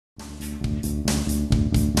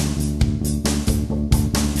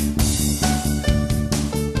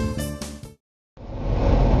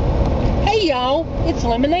it's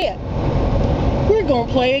Lemonette. We're going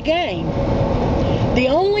to play a game. The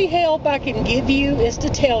only help I can give you is to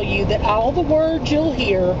tell you that all the words you'll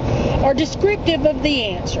hear are descriptive of the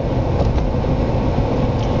answer.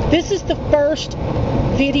 This is the first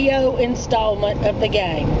video installment of the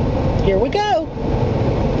game. Here we go.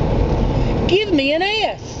 Give me an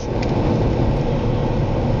S.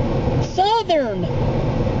 Southern.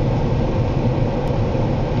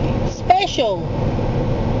 Special.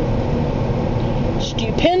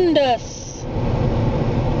 Stupendous.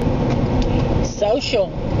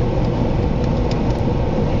 Social.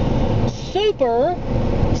 Super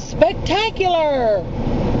spectacular.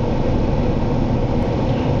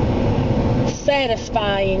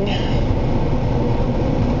 Satisfying.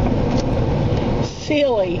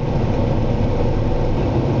 Silly.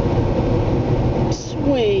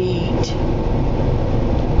 Sweet.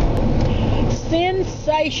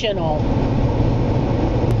 Sensational.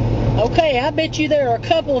 Okay, I bet you there are a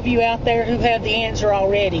couple of you out there who have the answer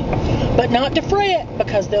already. But not to fret,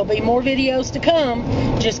 because there'll be more videos to come.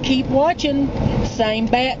 Just keep watching. Same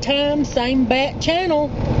bat time, same bat channel.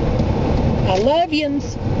 I love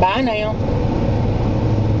yous. Bye now.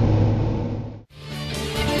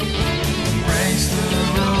 Race the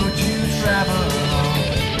road you travel.